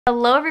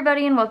Hello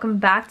everybody and welcome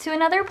back to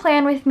another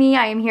plan with me.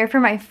 I am here for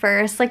my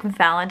first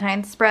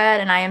Valentine's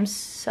spread and I am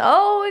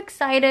so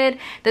excited.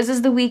 This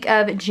is the week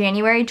of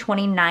January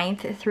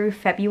 29th through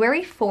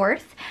February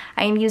 4th.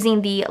 I am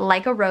using the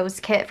Like a Rose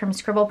kit from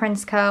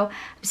ScribblePrintsCo.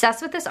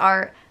 Obsessed with this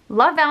art.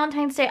 Love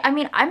Valentine's Day. I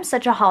mean, I'm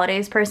such a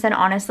holidays person,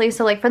 honestly.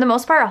 So for the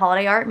most part,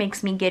 holiday art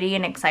makes me giddy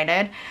and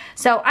excited.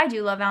 So I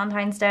do love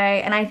Valentine's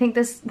Day and I think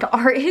this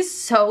art is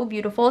so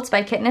beautiful. It's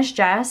by Kitnish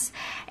Jess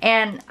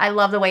and I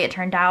love the way it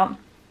turned out.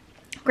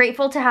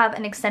 Grateful to have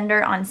an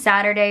extender on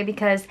Saturday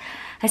because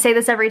I say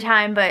this every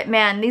time, but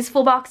man, these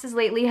full boxes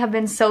lately have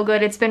been so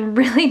good. It's been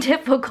really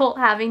difficult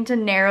having to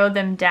narrow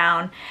them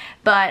down,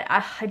 but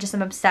I just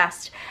am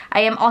obsessed.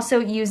 I am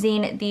also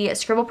using the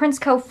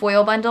ScribblePrintsCo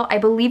foil bundle. I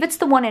believe it's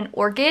the one in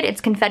Orchid.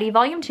 It's Confetti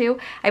Volume 2.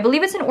 I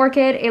believe it's in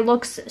Orchid. It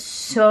looks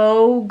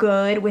so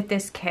good with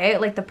this kit,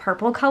 like the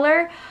purple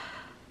color.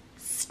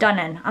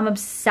 Stunning. I'm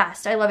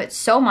obsessed. I love it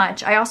so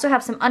much. I also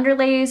have some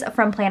underlays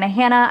from Plan a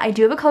Hannah. I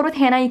do have a code with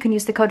Hannah. You can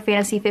use the code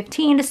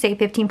FANTASY15 to save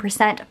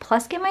 15%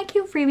 plus get my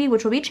cute freebie,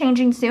 which will be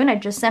changing soon. I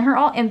just sent her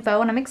all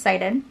info and I'm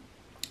excited.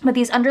 But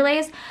these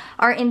underlays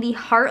are in the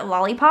Heart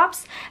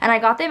Lollipops and I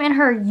got them in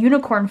her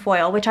unicorn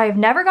foil, which I've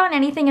never gotten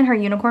anything in her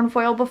unicorn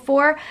foil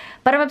before,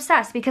 but I'm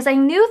obsessed because I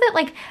knew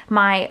that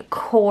my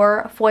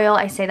core foil,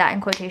 I say that in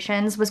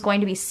quotations, was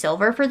going to be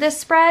silver for this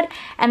spread,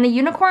 and the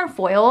unicorn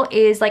foil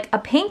is a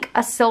pink,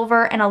 a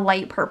silver, and a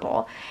light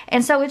purple.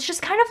 And so it's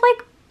just kind of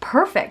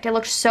perfect. It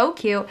looks so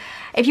cute.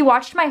 If you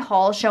watched my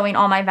haul showing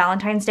all my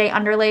Valentine's Day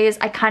underlays,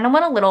 I kind of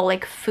went a little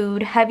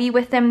food heavy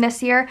with them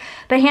this year,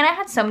 but Hannah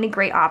had so many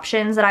great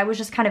options that I was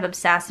just kind of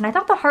obsessed, and I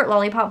thought the Heart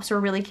Lollipops were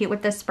really cute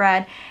with this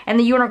spread, and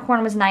the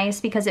unicorn was nice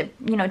because it,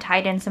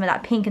 tied in some of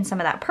that pink and some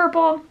of that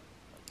purple.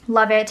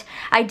 Love it.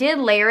 I did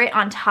layer it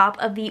on top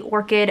of the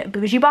Orchid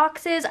bougie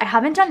boxes. I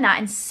haven't done that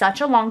in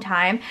such a long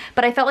time,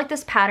 but I felt like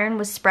this pattern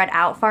was spread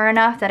out far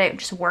enough that it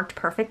just worked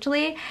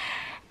perfectly.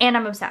 And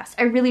I'm obsessed.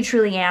 I really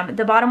truly am.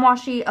 The bottom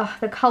washi,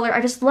 the color,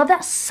 I just love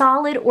that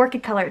solid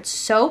orchid color. It's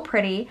so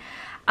pretty.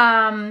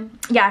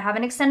 Yeah, I have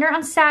an extender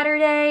on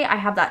Saturday. I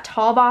have that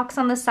tall box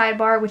on the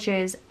sidebar, which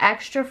is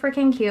extra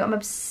freaking cute. I'm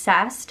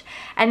obsessed.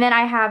 And then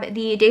I have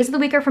the Days of the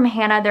Week are from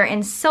Hannah. They're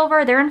in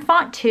silver. They're in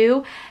font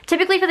 2.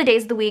 Typically for the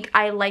Days of the Week,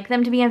 I like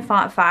them to be in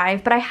font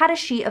 5, but I had a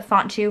sheet of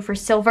font 2 for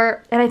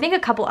silver and I think a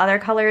couple other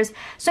colors.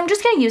 So I'm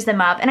just gonna use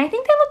them up and I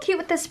think they look cute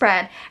with this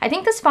spread. I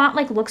think this font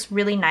looks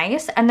really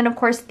nice. And then of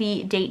course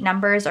the date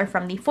numbers are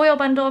from the foil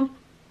bundle.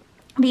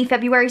 The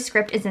February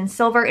script is in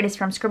silver. It is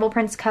from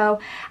ScribblePrintsCo.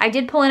 I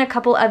did pull in a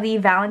couple of the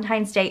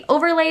Valentine's Day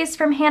overlays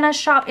from Hannah's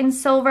shop in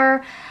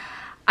silver.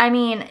 I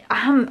mean,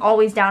 I'm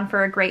always down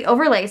for a great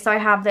overlay. So I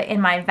have the In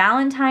My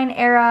Valentine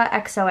Era,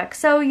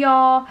 XOXO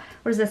y'all.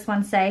 What does this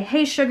one say?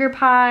 Hey Sugar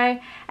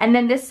Pie. And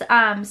then this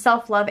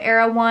Self-Love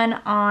Era one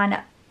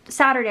on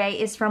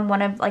Saturday is from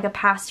one of a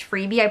past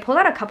freebie. I pulled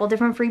out a couple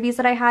different freebies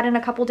that I had in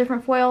a couple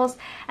different foils.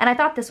 And I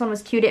thought this one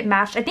was cute. It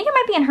matched, I think it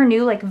might be in her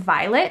new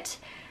violet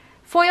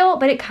foil,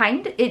 but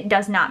it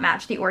does not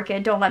match the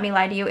orchid. Don't let me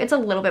lie to you. It's a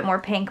little bit more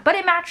pink, but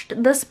it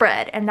matched the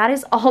spread and that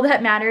is all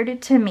that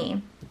mattered to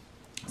me.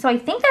 So I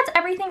think that's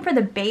everything for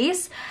the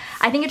base.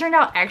 I think it turned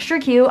out extra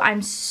cute.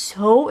 I'm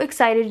so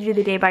excited to do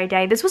the day by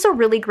day. This was a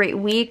really great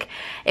week.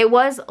 It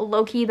was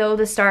low-key though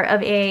the start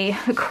of a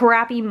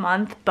crappy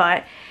month,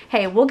 but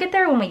hey, we'll get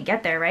there when we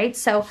get there, right?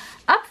 So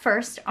up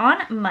first on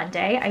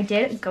Monday, I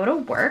did go to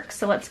work.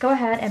 So let's go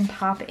ahead and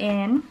pop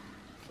in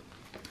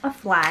a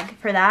flag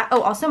for that.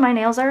 Oh, also my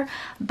nails are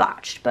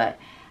botched, but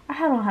I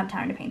don't have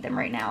time to paint them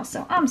right now,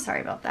 so I'm sorry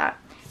about that.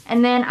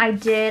 And then I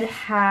did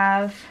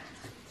have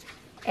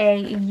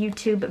a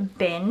YouTube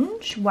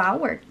binge while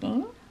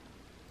working.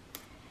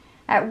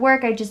 At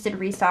work, I just did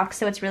restock,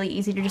 so it's really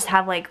easy to just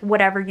have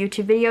whatever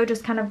YouTube video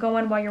just kind of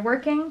going while you're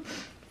working.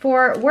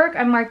 For work,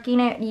 I'm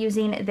marking it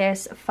using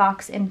this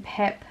Fox and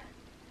Pip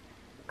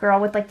girl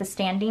with the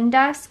standing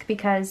desk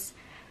because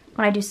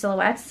when I do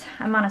silhouettes,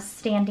 I'm on a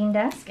standing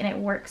desk and it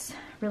works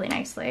really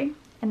nicely.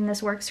 And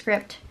this work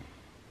script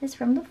is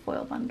from the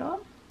foil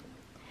bundle.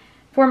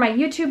 For my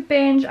YouTube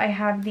binge, I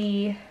have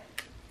the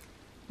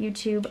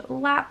YouTube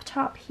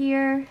laptop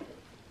here.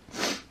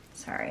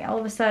 Sorry, all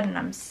of a sudden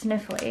I'm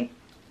sniffly.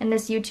 And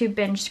this YouTube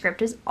binge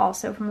script is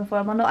also from the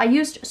foil bundle. I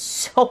used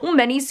so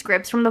many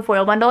scripts from the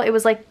foil bundle. It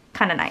was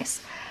kind of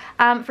nice.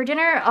 For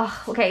dinner,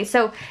 okay,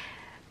 so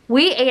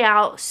we ate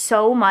out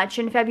so much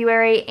in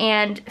February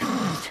and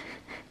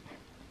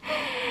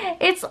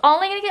it's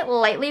only going to get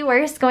lightly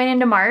worse going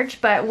into March,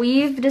 but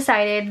we've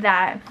decided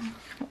that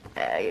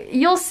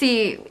you'll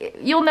see,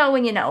 you'll know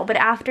when you know, but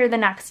after the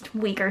next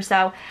week or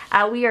so,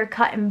 we are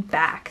cutting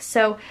back.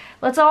 So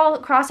let's all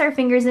cross our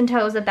fingers and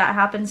toes that that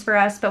happens for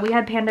us, but we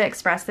had Panda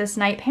Express this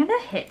night. Panda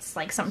hits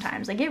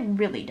sometimes, it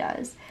really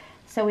does.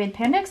 So we had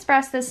Panda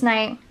Express this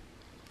night.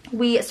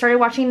 We started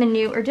watching the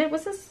new,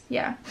 was this?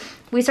 Yeah.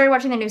 We started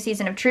watching the new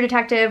season of True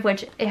Detective,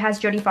 which it has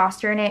Jodie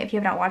Foster in it if you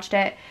have not watched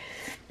it.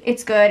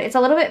 It's good. It's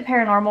a little bit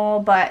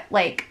paranormal, but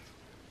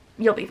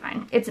you'll be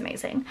fine. It's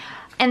amazing.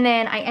 And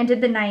then I ended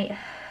the night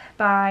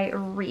by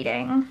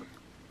reading.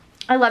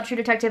 I love True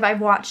Detective. I've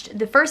watched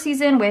the first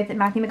season with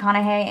Matthew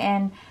McConaughey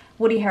and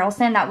Woody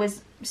Harrelson. That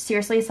was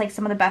seriously, it's like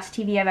some of the best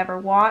TV I've ever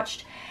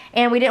watched.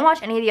 And we didn't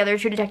watch any of the other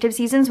True Detective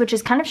seasons, which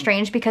is kind of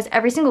strange because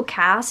every single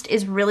cast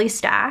is really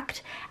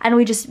stacked and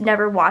we just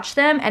never watched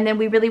them. And then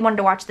we really wanted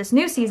to watch this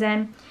new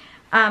season.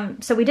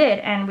 So we did,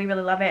 and we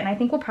really love it. And I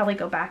think we'll probably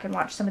go back and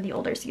watch some of the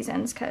older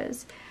seasons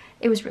because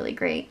it was really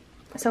great.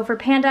 So for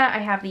Panda, I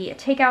have the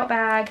takeout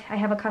bag. I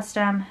have a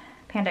custom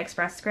Panda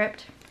Express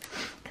script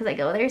because I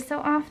go there so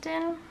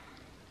often.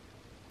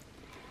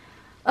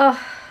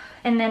 Oh,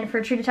 and then for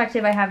True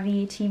Detective, I have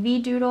the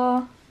TV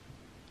doodle,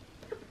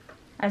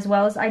 as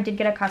well as I did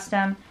get a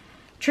custom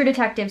True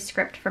Detective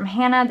script from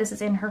Hannah. This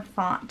is in her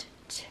font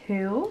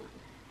 2.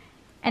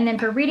 And then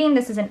for reading,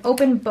 this is an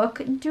open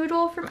book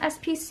doodle from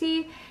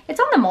SPC. It's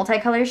on the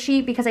multicolor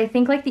sheet because I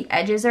think like the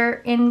edges are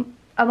in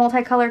a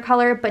multicolor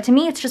color, but to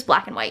me it's just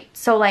black and white.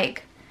 So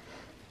like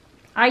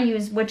I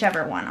use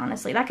whichever one,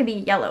 honestly. That could be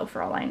yellow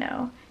for all I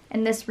know.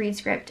 And this read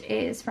script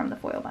is from the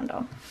foil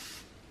bundle.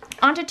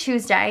 On to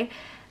Tuesday.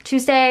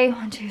 Tuesday,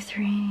 1, 2,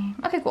 3.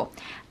 Okay, cool.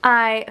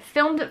 I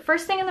filmed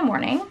first thing in the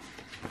morning.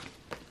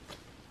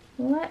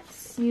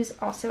 Let's use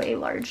also a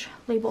large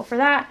label for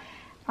that.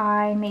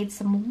 I made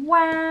some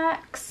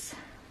wax.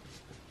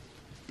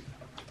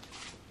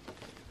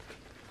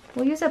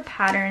 We'll use a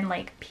pattern,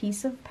 like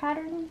piece of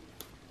pattern,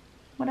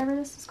 whatever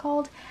this is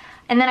called.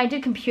 And then I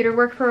did computer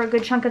work for a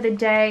good chunk of the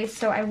day,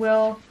 so I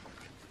will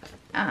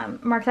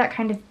mark that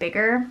kind of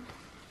bigger.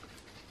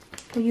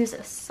 We'll use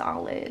a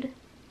solid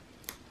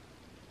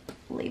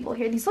label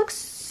here. These look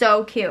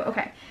so cute.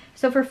 Okay,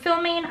 so for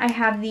filming, I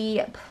have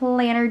the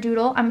planner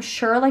doodle. I'm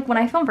sure like when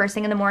I film first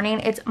thing in the morning,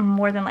 it's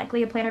more than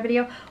likely a planner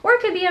video, or it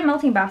could be a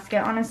melting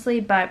basket, honestly,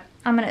 but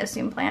I'm gonna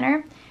assume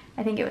planner.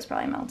 I think it was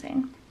probably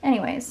melting.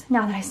 Anyways,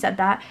 now that I said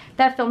that,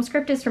 that film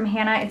script is from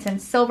Hannah. It's in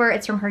silver.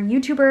 It's from her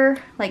YouTuber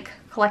like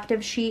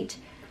collective sheet.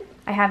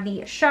 I have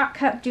the shot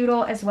cup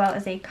doodle as well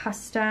as a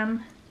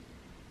custom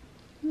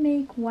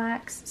make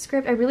wax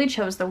script. I really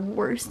chose the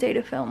worst day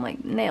to film.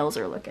 Like nails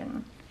are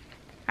looking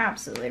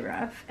absolutely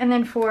rough. And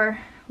then for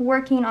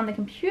working on the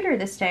computer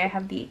this day, I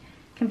have the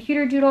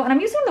computer doodle, and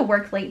I'm using the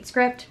work late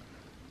script.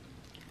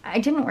 I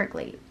didn't work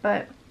late,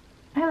 but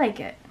I like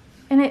it.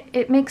 And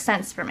it makes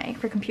sense for me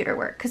for computer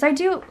work because I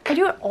do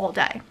it all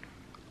day.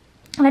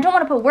 And I don't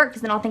want to put work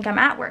because then I'll think I'm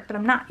at work, but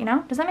I'm not, you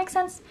know? Does that make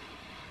sense?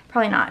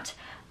 Probably not.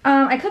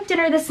 I cooked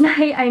dinner this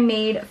night. I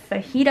made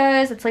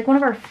fajitas. It's like one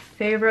of our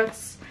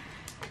favorites.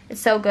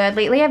 It's so good.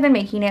 Lately I've been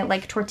making it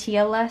like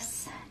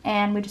tortilla-less,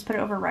 and we just put it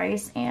over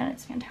rice and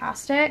it's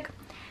fantastic.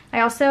 I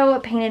also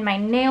painted my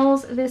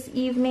nails this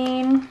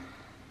evening.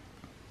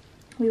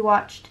 We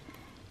watched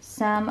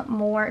some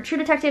more True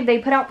Detective. They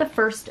put out the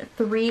first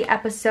 3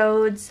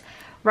 episodes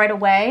right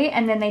away,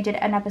 and then they did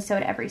an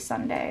episode every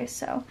Sunday.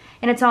 So,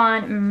 and it's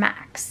on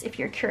Max if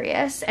you're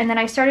curious. And then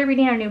I started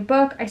reading a new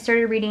book. I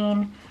started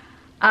reading,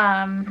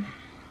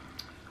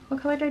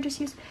 what color did I just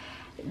use?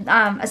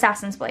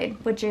 Assassin's Blade,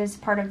 which is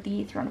part of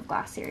the Throne of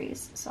Glass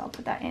series. So I'll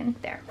put that in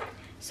there.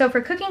 So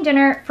for cooking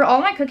dinner, for all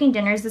my cooking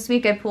dinners this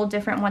week, I pulled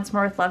different Once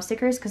More with Love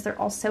stickers because they're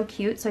all so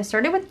cute. So I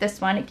started with this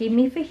one. It gave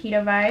me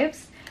fajita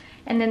vibes.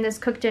 And then this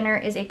cook dinner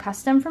is a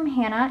custom from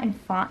Hannah in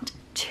font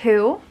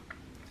 2.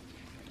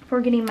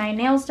 For getting my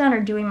nails done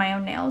or doing my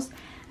own nails,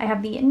 I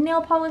have the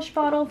nail polish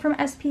bottle from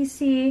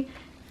SPC.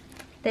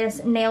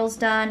 This nails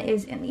done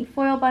is in the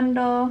foil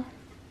bundle.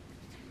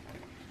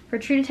 For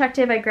True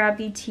Detective, I grabbed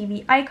the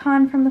TV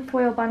icon from the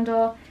foil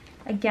bundle.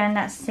 Again,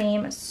 that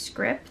same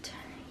script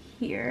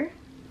here.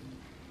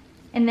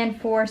 And then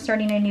for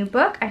starting a new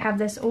book, I have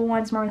this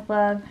Once More with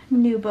Love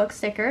new book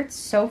sticker. It's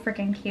so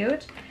freaking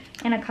cute.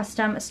 And a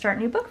custom Start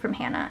New Book from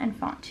Hannah in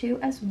font 2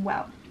 as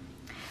well.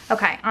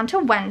 Okay, on to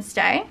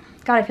Wednesday.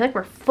 God, I feel like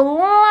we're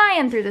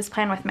flying through this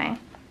plan with me.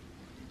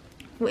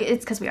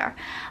 It's because we are.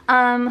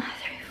 3,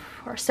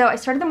 4. So I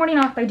started the morning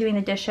off by doing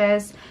the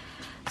dishes.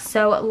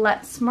 So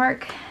let's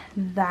mark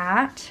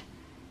that.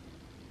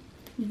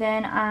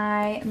 Then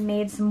I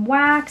made some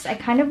wax. I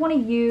kind of want to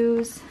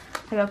use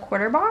like a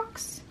quarter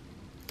box.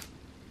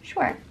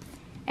 Sure.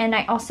 And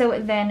I also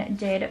then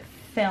did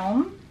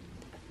film.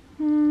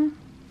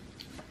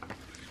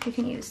 You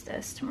can use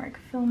this to mark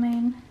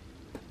filming.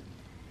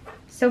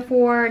 So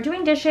for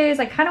doing dishes,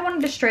 I kind of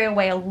wanted to stray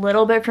away a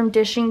little bit from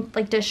dishing,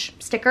 like dish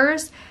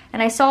stickers.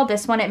 And I saw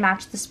this one, it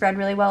matched the spread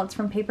really well. It's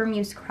from Paper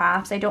Muse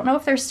Crafts. I don't know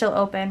if they're still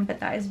open, but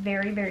that is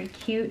very, very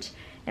cute.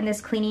 And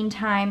this cleaning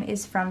time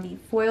is from the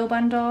foil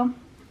bundle.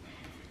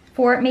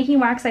 For making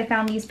wax, I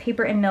found these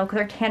Paper and Milk.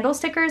 They're candle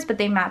stickers, but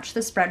they match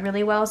the spread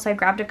really well. So I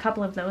grabbed a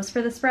couple of those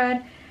for the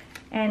spread.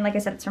 And like I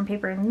said, it's from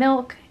Paper and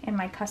Milk and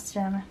my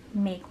custom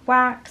make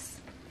wax.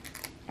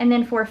 And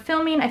then for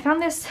filming, I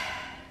found this,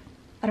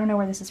 I don't know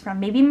where this is from,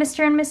 maybe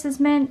Mr. and Mrs.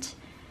 Mint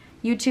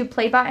YouTube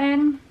play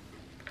button.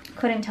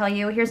 Couldn't tell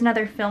you. Here's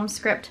another film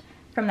script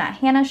from that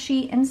Hannah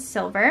sheet in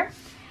silver.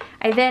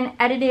 I then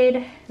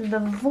edited the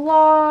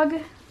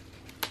vlog,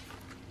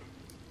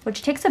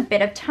 which takes a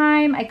bit of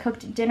time. I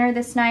cooked dinner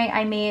this night.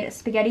 I made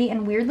spaghetti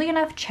and weirdly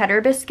enough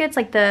cheddar biscuits,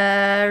 like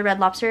the Red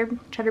Lobster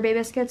Cheddar Bay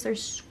biscuits. They're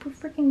super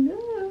freaking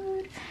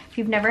good. If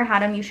you've never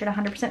had them, you should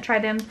 100% try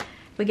them.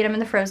 We get them in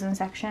the frozen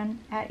section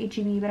at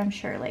H-E-B, but I'm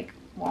sure like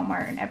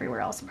Walmart and everywhere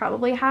else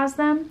probably has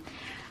them.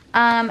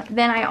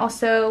 Then I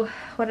also,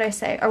 what did I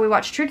say? Oh, we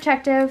watched True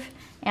Detective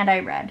and I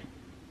read.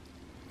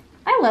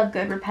 I love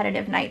good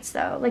repetitive nights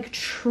though. Like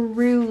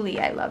truly,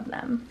 I love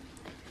them.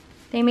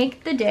 They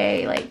make the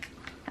day like,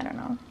 I don't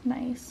know,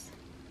 nice.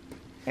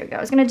 There we go.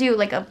 I was gonna do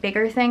like a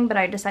bigger thing, but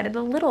I decided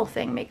the little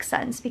thing makes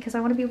sense because I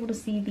want to be able to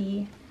see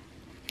the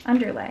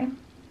underlay.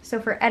 So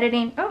for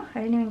editing, oh,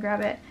 I didn't even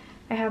grab it.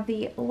 I have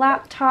the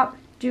laptop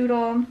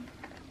doodle,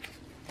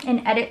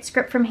 an edit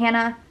script from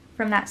Hannah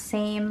from that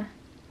same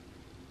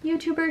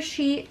YouTuber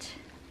sheet.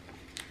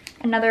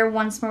 Another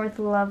Once More with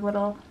Love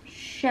little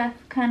chef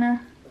kind of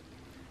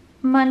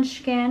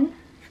munchkin.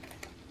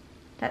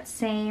 That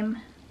same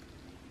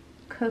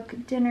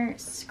cook dinner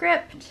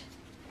script.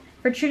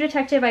 For True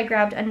Detective, I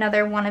grabbed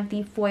another one of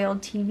the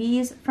foiled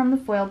TVs from the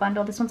foil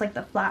bundle. This one's like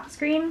the flat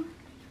screen.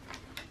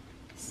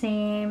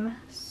 Same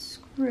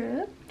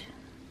script.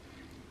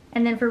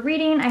 And then for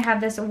reading, I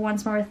have this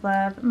Once More with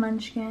Love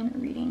munchkin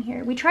reading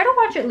here. We try to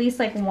watch at least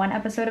like one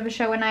episode of a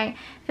show a night.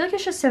 I feel like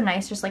it's just so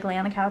nice just like lay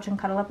on the couch and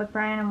cuddle up with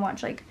Brian and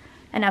watch like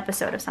an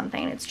episode of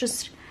something. It's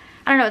just,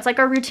 I don't know, it's like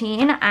our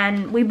routine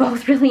and we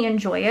both really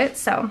enjoy it.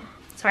 So,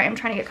 sorry, I'm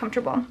trying to get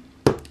comfortable.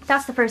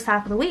 That's the first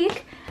half of the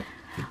week.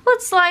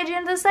 Let's slide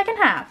into the second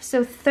half.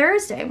 So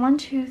Thursday, 1,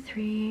 2,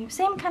 3,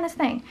 same kind of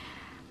thing.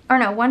 Or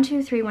no, 1,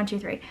 2, 3, 1, 2,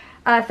 3.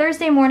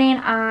 Thursday morning,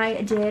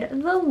 I did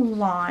the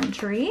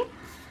laundry.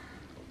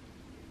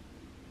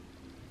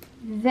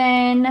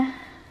 Then,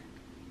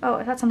 oh,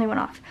 I thought something went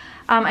off.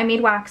 I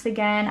made wax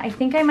again. I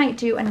think I might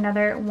do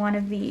another one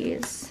of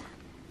these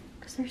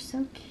because they're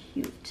so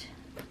cute.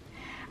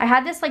 I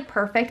had this like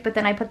perfect, but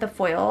then I put the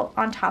foil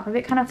on top of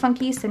it kind of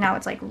funky, so now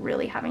it's like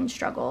really having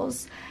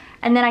struggles.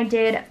 And then I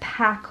did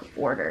pack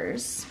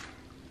orders.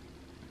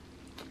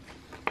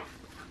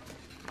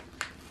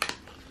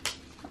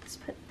 Let's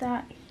put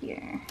that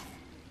here.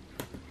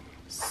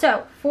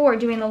 So for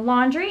doing the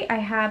laundry, I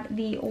have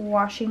the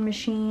washing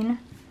machine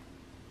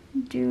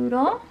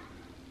doodle,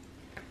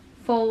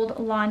 fold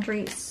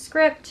laundry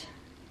script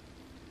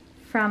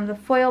from the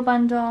foil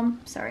bundle.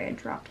 Sorry, I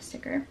dropped a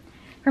sticker.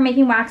 For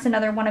making wax,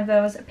 another one of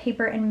those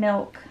paper and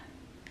milk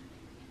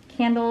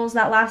candles.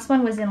 That last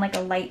one was in like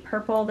a light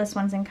purple. This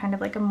one's in kind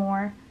of like a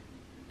more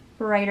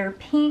brighter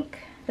pink.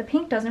 The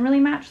pink doesn't really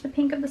match the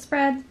pink of the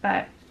spread,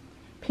 but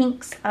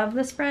pinks of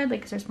the spread,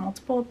 like 'cause there's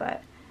multiple,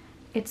 but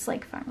it's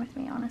like fun with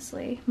me,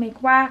 honestly.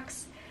 Make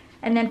wax.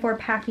 And then for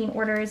packing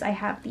orders, I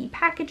have the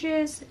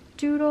packages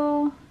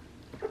doodle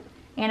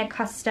and a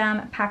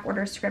custom pack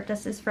order script.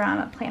 This is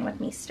from Plan With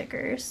Me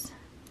stickers.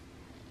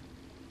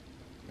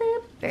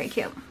 Boop. Very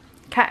cute.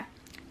 Okay,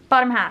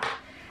 bottom half.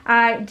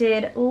 I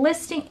did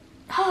listing.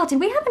 Oh, did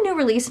we have a new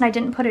release and I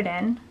didn't put it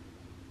in?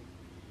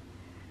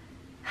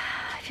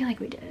 I feel like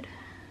we did.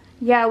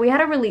 Yeah, we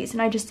had a release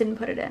and I just didn't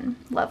put it in.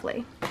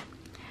 Lovely.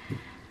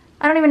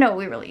 I don't even know what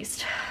we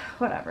released.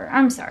 Whatever,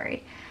 I'm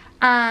sorry.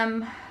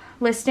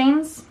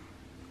 Listings.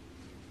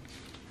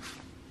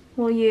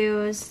 We'll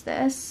use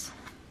this.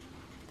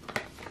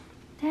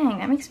 Dang,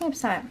 that makes me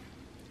upset.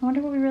 I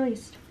wonder what we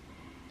released.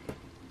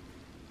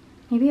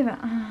 Maybe even,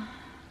 I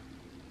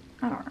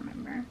don't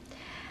remember.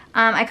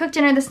 I cooked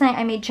dinner this night.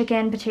 I made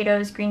chicken,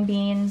 potatoes, green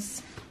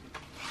beans,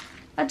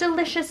 a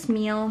delicious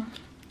meal.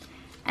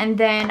 And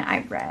then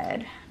I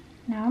read.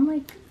 Now I'm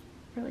like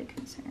really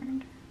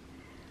concerned.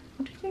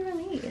 What did we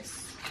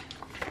release?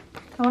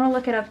 I want to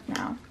look it up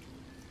now.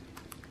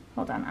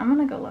 Hold on, I'm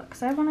gonna go look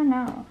because I want to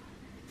know.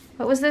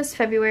 What was this,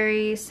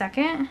 February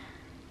 2nd?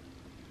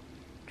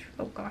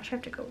 Oh gosh, I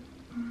have to go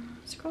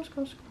scroll.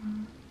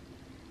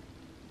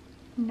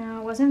 No,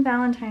 it wasn't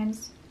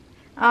Valentine's.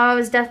 Oh, it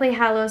was Deathly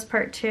Hallows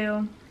Part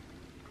 2.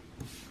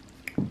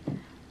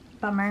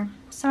 Bummer.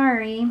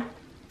 Sorry.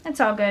 It's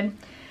all good.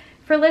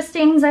 For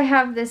listings, I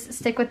have this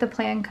Stick With The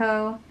Plan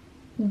Co.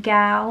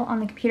 gal on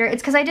the computer.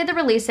 It's because I did the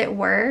release at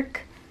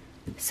work.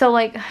 So,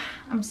 like,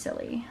 I'm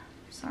silly.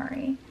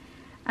 Sorry.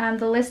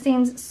 The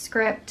listings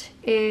script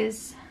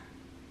is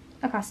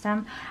a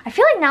custom. I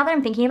feel like now that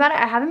I'm thinking about it,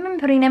 I haven't been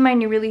putting in my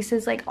new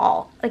releases at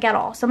all.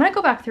 So I'm going to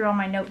go back through all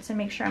my notes and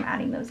make sure I'm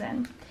adding those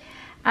in.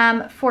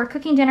 For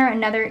cooking dinner,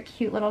 another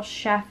cute little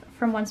chef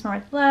from Once More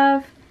With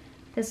Love.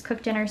 This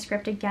cook dinner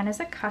script again is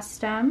a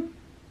custom.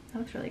 That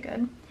looks really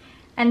good.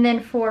 And then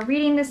for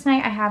reading this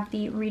night, I have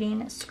the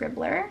Reading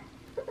Scribbler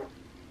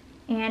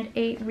and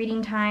a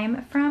reading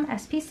time from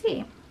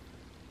SPC.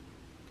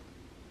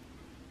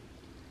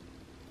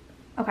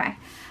 Okay.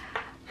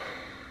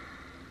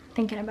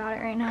 Thinking about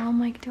it right now.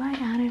 I'm like, do I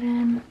add it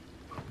in?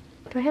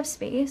 Do I have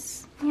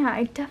space? Yeah,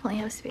 I definitely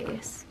have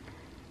space.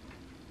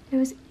 It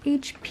was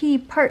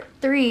HP Part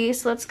 3,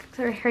 so let's click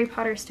our Harry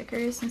Potter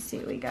stickers and see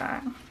what we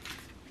got.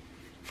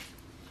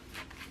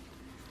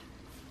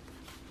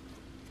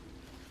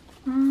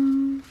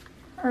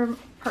 Or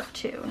Part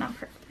 2, not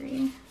Part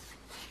 3.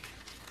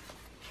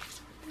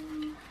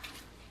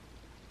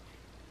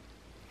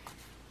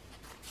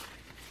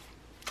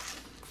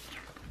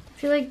 I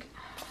feel like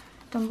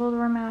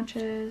Dumbledore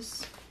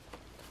matches.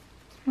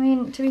 I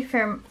mean, to be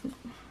fair,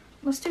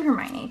 let's do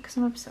Hermione because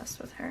I'm obsessed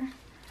with her.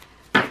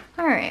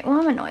 All right, well,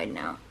 I'm annoyed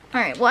now. All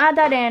right, we'll add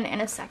that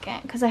in a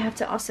second because I have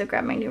to also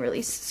grab my new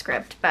release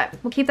script, but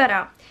we'll keep that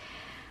out.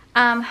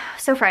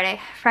 So Friday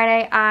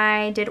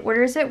I did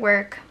orders at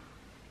work.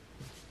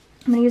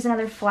 I'm gonna use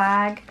another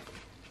flag.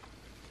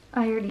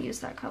 I already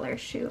used that color,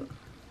 shoot.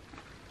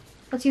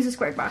 Let's use a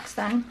squared box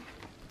then.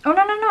 Oh,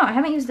 no, I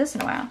haven't used this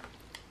in a while.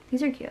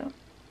 These are cute.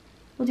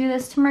 We'll do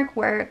this to mark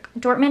work.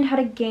 Dortmund had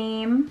a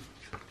game,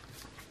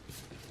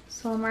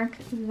 so I'll mark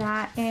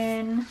that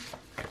in.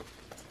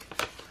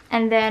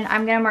 And then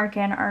I'm gonna mark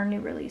in our new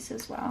release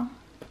as well.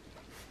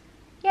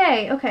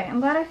 Yay, okay, I'm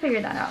glad I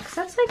figured that out because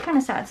that's like kind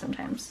of sad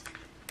sometimes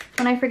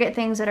when I forget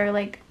things that are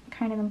like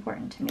kind of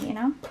important to me, you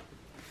know?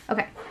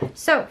 Okay,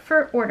 so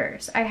for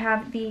orders, I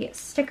have the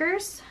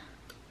stickers,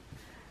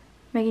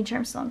 making sure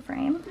I'm still in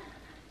frame,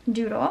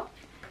 doodle,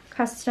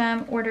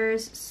 custom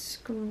orders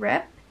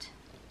script.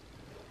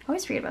 I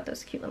always forget about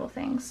those cute little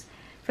things.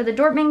 For the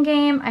Dortmund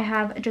game, I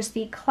have just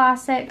the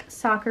classic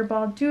soccer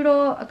ball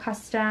doodle, a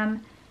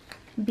custom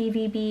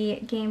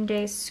BVB game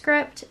day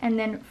script, and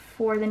then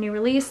for the new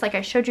release, like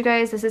I showed you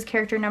guys, this is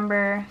character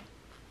number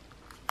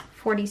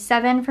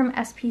 47 from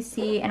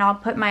SPC, and I'll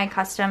put my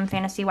custom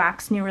Fantasy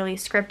Wax new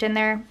release script in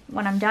there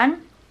when I'm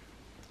done.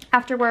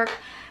 After work,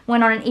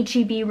 went on an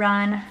HEB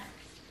run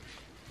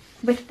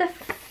with the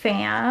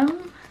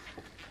fam.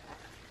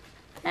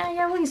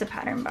 Yeah, we'll use a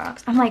pattern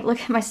box. I'm like,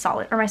 look at my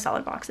solid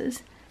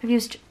boxes. I've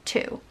used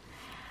 2.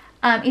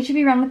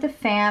 HEB run with the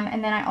fam,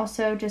 and then I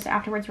also just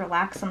afterwards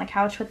relaxed on the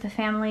couch with the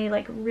family.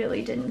 Like,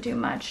 really didn't do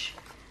much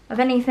of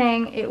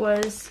anything. It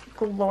was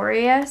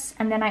glorious.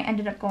 And then I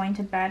ended up going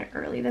to bed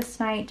early this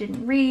night.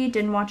 Didn't read,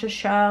 didn't watch a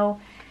show.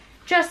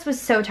 Just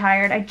was so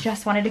tired. I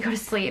just wanted to go to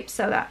sleep.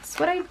 So that's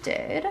what I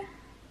did.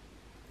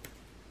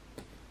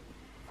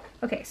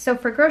 Okay, so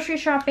for grocery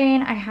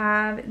shopping, I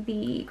have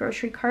the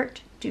grocery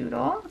cart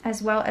doodle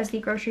as well as the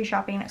grocery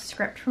shopping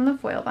script from the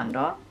foil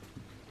bundle.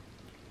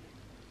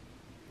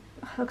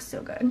 Oh, looks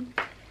so good.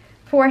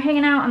 For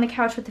hanging out on the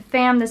couch with the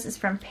fam, this is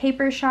from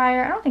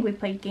Papershire. I don't think we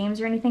played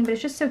games or anything, but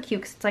it's just so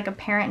cute because it's like a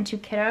parent and 2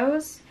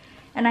 kiddos.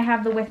 And I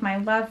have the With My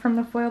Love from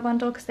the foil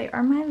bundle because they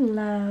are my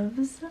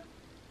loves.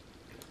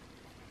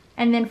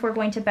 And then for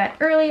going to bed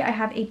early, I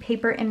have a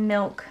Paper and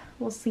Milk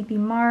Little Sleepy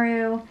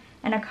Maru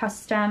and a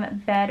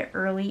custom Bed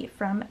Early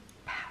from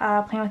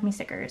Plan With Me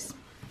stickers.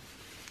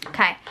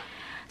 Okay,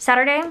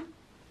 Saturday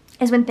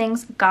is when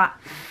things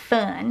got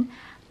fun.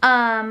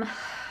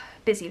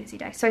 Busy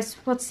day. So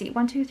let's see,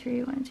 1, 2,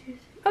 3, 1, 2, 3.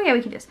 Oh yeah,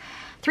 we can just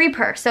 3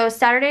 per. So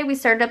Saturday we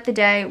started up the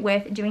day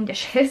with doing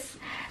dishes.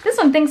 This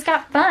one, things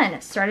got fun.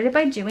 Started it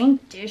by doing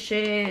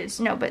dishes.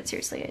 No, but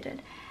seriously, I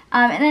did.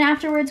 And then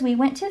afterwards we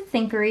went to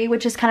Thinkery,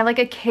 which is kind of like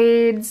a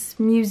kids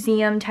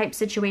museum type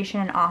situation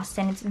in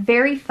Austin. It's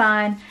very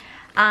fun.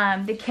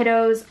 The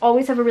kiddos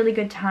always have a really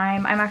good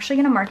time. I'm actually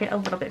gonna mark it a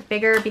little bit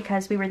bigger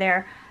because we were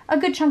there a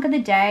good chunk of the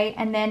day.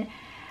 And then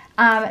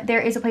there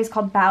is a place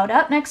called Bowed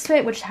Up next to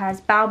it, which has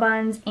bao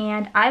buns,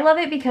 and I love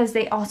it because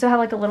they also have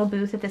like a little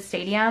booth at the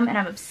stadium, and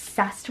I'm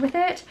obsessed with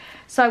it.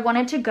 So I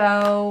wanted to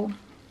go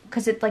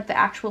because it's like the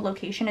actual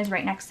location is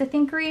right next to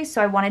Thinkery,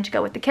 so I wanted to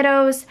go with the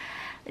kiddos.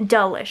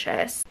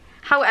 Delicious.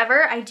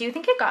 However, I do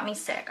think it got me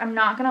sick. I'm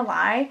not gonna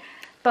lie,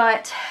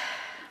 but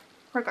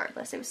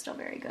regardless, it was still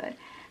very good.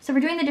 So for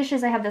doing the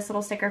dishes, I have this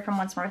little sticker from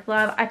Once More With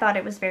Love. I thought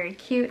it was very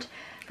cute.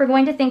 For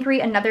going to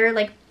Thinkery, another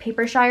like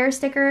Papershire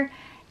sticker.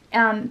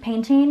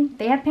 Painting,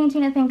 they have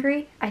painting at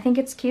Thinkery. I think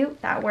it's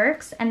cute, that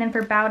works. And then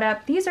for Bowed Up,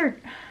 I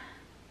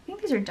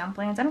think these are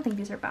dumplings. I don't think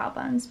these are bao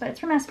buns, but it's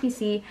from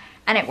SPC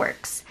and it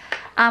works.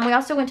 We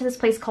also went to this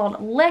place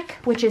called Lick,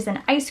 which is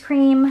an ice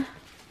cream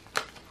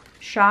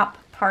shop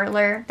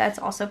parlor that's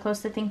also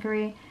close to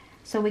Thinkery.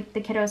 So the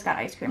kiddos got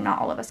ice cream, not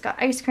all of us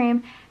got ice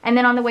cream. And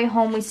then on the way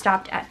home, we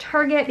stopped at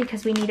Target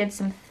because we needed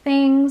some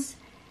things.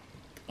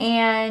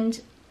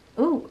 And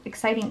ooh,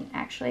 exciting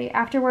actually.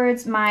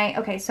 Afterwards,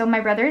 so my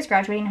brother is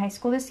graduating high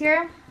school this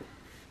year.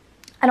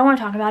 I don't want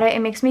to talk about it. It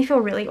makes me feel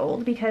really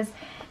old because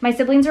my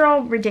siblings are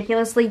all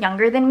ridiculously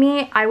younger than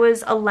me. I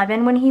was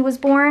 11 when he was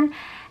born.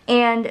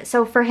 And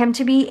so for him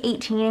to be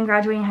 18 and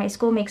graduating high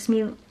school makes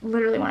me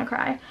literally want to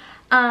cry.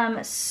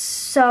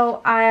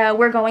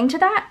 We're going to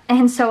that.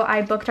 And so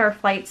I booked our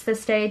flights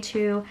this day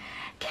to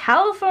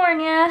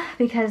California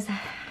because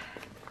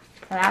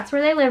that's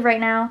where they live right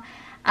now.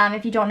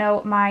 If you don't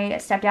know, my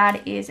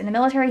stepdad is in the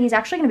military. He's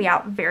actually going to be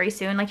out very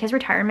soon. Like, his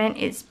retirement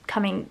is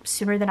coming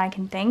sooner than I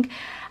can think.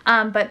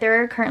 But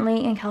they're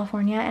currently in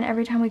California, and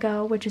every time we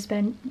go, this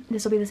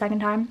will be the 2nd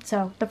time.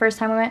 So the first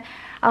time we went,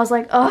 I was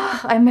like,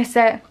 oh, I miss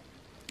it.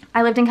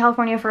 I lived in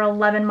California for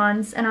 11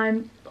 months,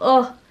 and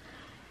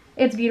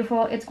it's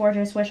beautiful. It's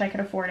gorgeous. Wish I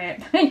could afford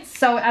it.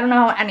 I don't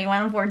know how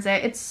anyone affords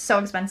it. It's so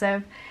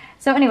expensive.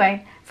 So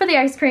anyway, for the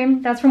ice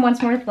cream, that's from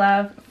Once More With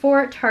Love.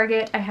 For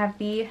Target, I have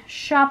the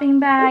shopping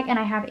bag and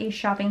I have a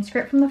shopping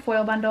script from the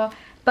foil bundle.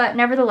 But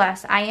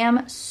nevertheless, I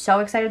am so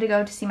excited to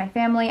go to see my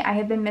family. I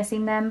have been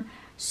missing them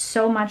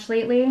so much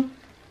lately.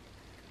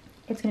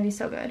 It's gonna be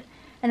so good.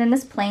 And then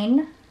this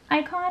plain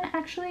icon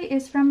actually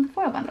is from the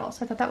foil bundle.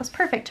 So I thought that was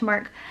perfect to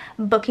mark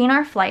booking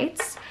our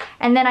flights.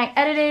 And then I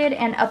edited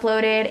and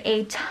uploaded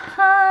a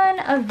ton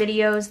of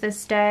videos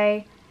this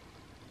day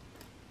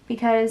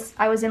because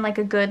I was in like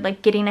a good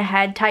like getting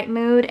ahead type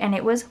mood, and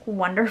it was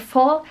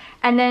wonderful.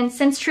 And then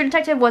since True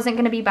Detective wasn't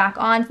going to be back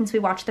on since we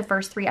watched the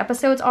first 3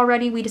 episodes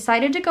already, we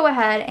decided to go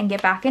ahead and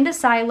get back into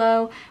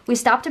Silo. We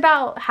stopped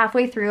about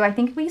halfway through. I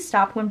think we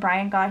stopped when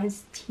Brian got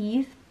his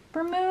teeth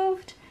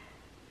removed.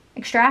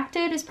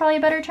 Extracted is probably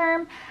a better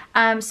term.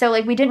 So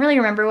like we didn't really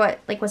remember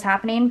what like was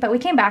happening, but we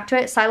came back to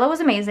it. Silo was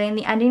amazing.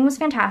 The ending was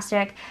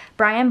fantastic.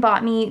 Brian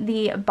bought me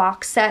the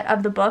box set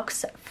of the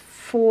books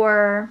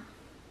for,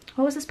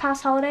 what was this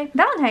past holiday?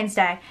 Valentine's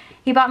Day.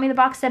 He bought me the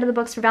box set of the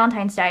books for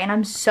Valentine's Day, and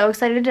I'm so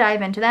excited to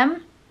dive into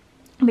them.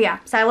 But yeah,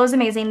 Silo is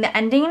amazing. The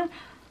ending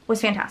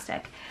was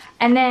fantastic.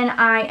 And then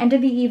I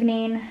ended the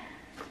evening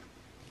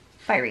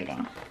by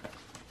reading.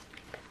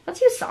 Let's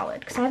use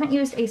solid, because I haven't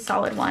used a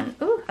solid one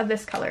of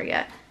this color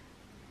yet.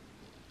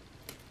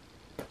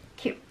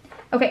 Cute.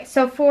 Okay,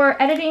 so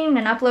for editing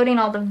and uploading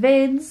all the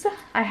vids,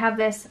 I have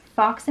this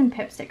Fox and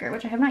Pip sticker,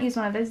 which I have not used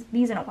one of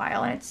these in a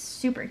while, and it's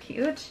super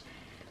cute.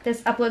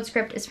 This upload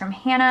script is from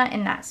Hannah,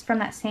 and that's from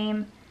that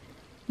same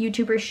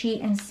YouTuber sheet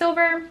in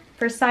silver.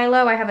 For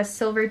Silo, I have a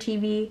silver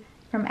TV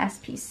from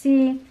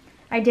SPC.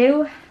 I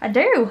do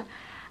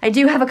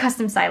have a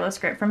custom Silo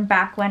script from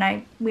back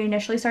when we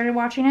initially started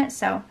watching it,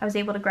 so I was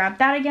able to grab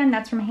that again.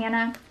 That's from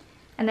Hannah.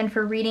 And then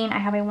for reading, I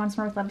have a Once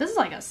More with Love. This is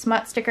like a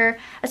smut sticker.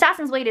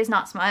 Assassin's Blade is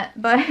not smut,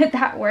 but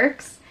that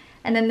works.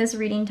 And then this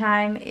reading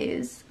time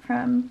is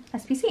from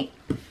SPC.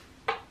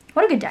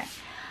 What a good day.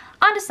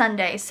 On to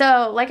Sunday.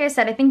 So like I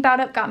said, I think Bout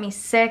Up got me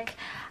sick.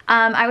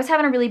 I was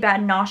having a really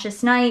bad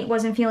nauseous night,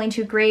 wasn't feeling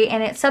too great,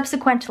 and it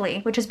subsequently,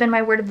 which has been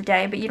my word of the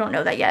day, but you don't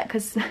know that yet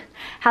because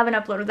haven't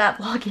uploaded that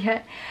vlog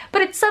yet,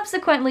 but it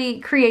subsequently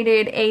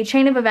created a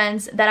chain of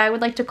events that I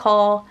would like to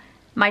call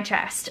my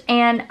chest.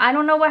 And I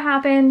don't know what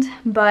happened,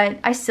 but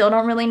I still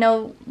don't really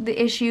know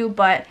the issue,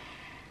 but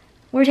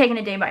we're taking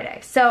it day by day.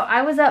 So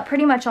I was up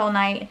pretty much all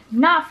night,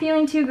 not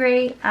feeling too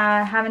great,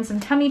 having some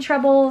tummy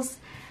troubles.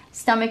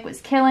 Stomach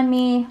was killing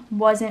me,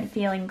 wasn't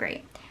feeling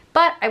great.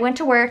 But I went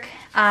to work.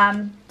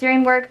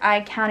 During work,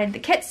 I counted the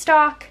kit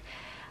stock.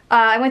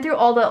 I went through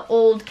all the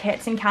old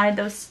kits and counted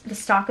the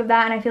stock of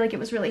that, and I feel like it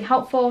was really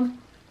helpful.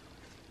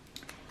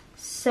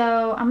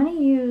 So I'm gonna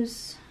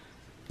use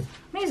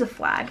a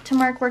flag to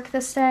mark work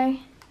this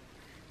day.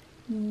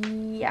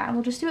 Yeah,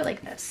 we'll just do it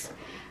like this.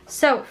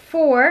 So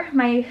for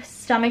my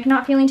stomach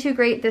not feeling too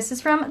great, this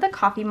is from the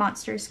Coffee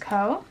Monsters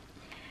Co.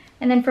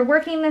 And then for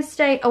working this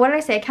day, oh, what did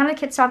I say? I counted the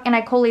kit stock and I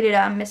collated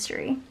a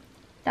mystery.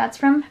 That's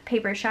from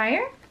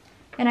Papershire.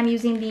 And I'm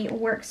using the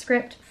work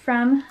script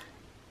from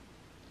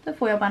the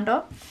foil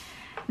bundle.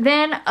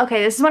 Then,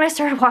 okay, this is when I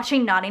started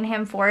watching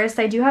Nottingham Forest.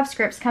 I do have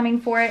scripts coming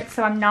for it,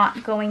 so I'm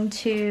not going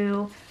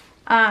to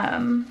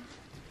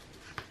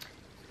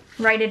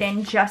write it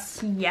in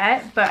just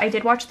yet. But I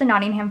did watch the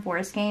Nottingham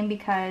Forest game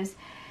because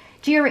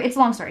it's a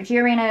long story.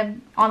 Giorena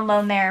on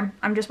loan there.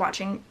 I'm just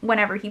watching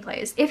whenever he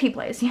plays. If he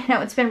plays, you know,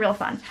 it's been real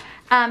fun.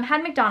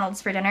 Had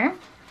McDonald's for dinner.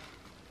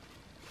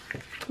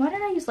 Why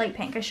did I use light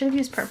pink? I should have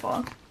used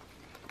purple.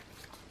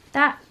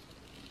 That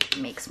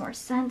makes more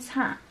sense,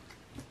 huh?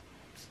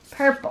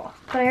 Purple.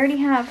 But I already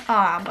have,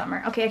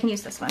 bummer. Okay, I can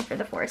use this one for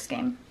the forest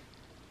game,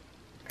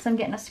 because I'm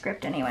getting a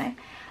script anyway.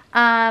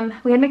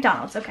 We had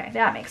McDonald's. Okay,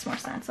 that makes more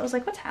sense. I was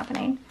like, what's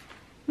happening?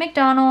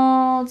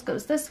 McDonald's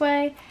goes this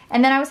way.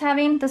 And then I was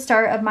having the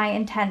start of my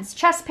intense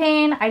chest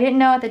pain. I didn't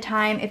know at the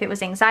time if it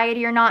was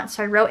anxiety or not,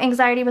 so I wrote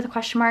anxiety with a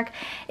question mark.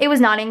 It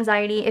was not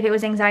anxiety. If it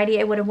was anxiety,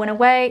 it would have went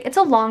away. It's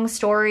a long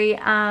story.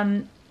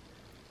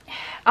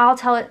 I'll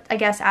tell it, I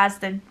guess, as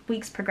the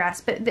weeks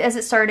progress, but as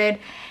it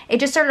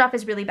just started off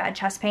as really bad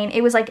chest pain. It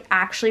was like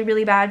actually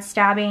really bad,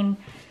 stabbing,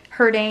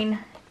 hurting.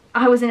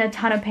 I was in a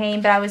ton of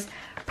pain, but I was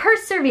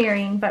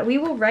persevering. But we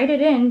will write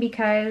it in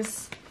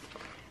because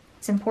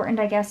it's important,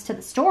 I guess, to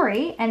the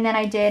story. And then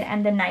I did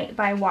end the night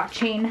by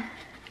watching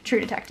True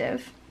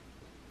Detective.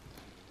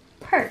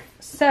 Perfect.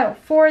 So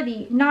for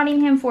the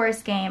Nottingham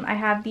Forest game, I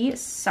have the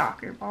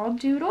soccer ball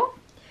doodle.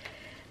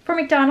 For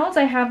McDonald's,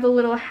 I have the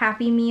little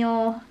Happy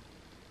Meal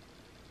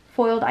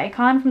foiled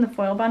icon from the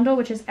foil bundle,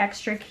 which is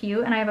extra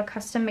cute. And I have a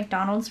custom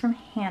McDonald's from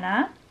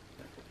Hannah.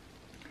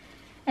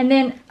 And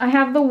then I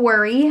have the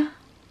Worry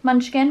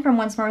Munchkin from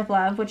Once More with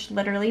Love, which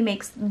literally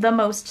makes the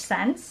most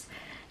sense.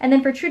 And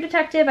then for True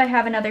Detective, I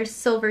have another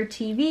silver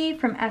TV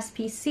from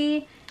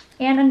SPC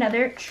and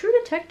another True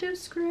Detective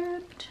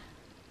script.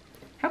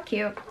 How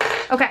cute.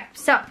 Okay,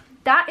 so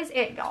that is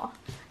it, y'all.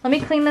 Let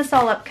me clean this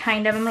all up,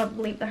 kind of. I'm going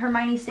to leave the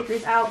Hermione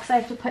stickers out because I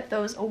have to put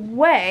those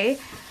away.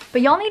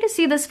 But y'all need to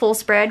see this full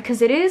spread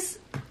because it is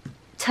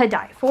to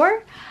die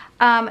for.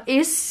 It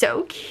is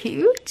so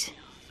cute.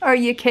 Are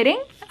you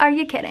kidding? Are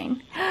you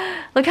kidding?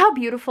 Look how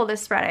beautiful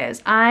this spread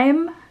is.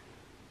 I'm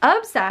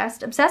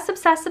obsessed, obsessed,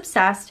 obsessed,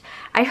 obsessed.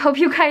 I hope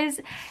you guys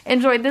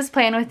enjoyed this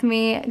plan with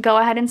me. Go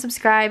ahead and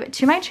subscribe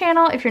to my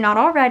channel if you're not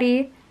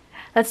already.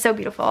 That's so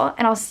beautiful.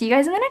 And I'll see you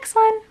guys in the next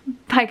one.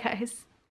 Bye, guys.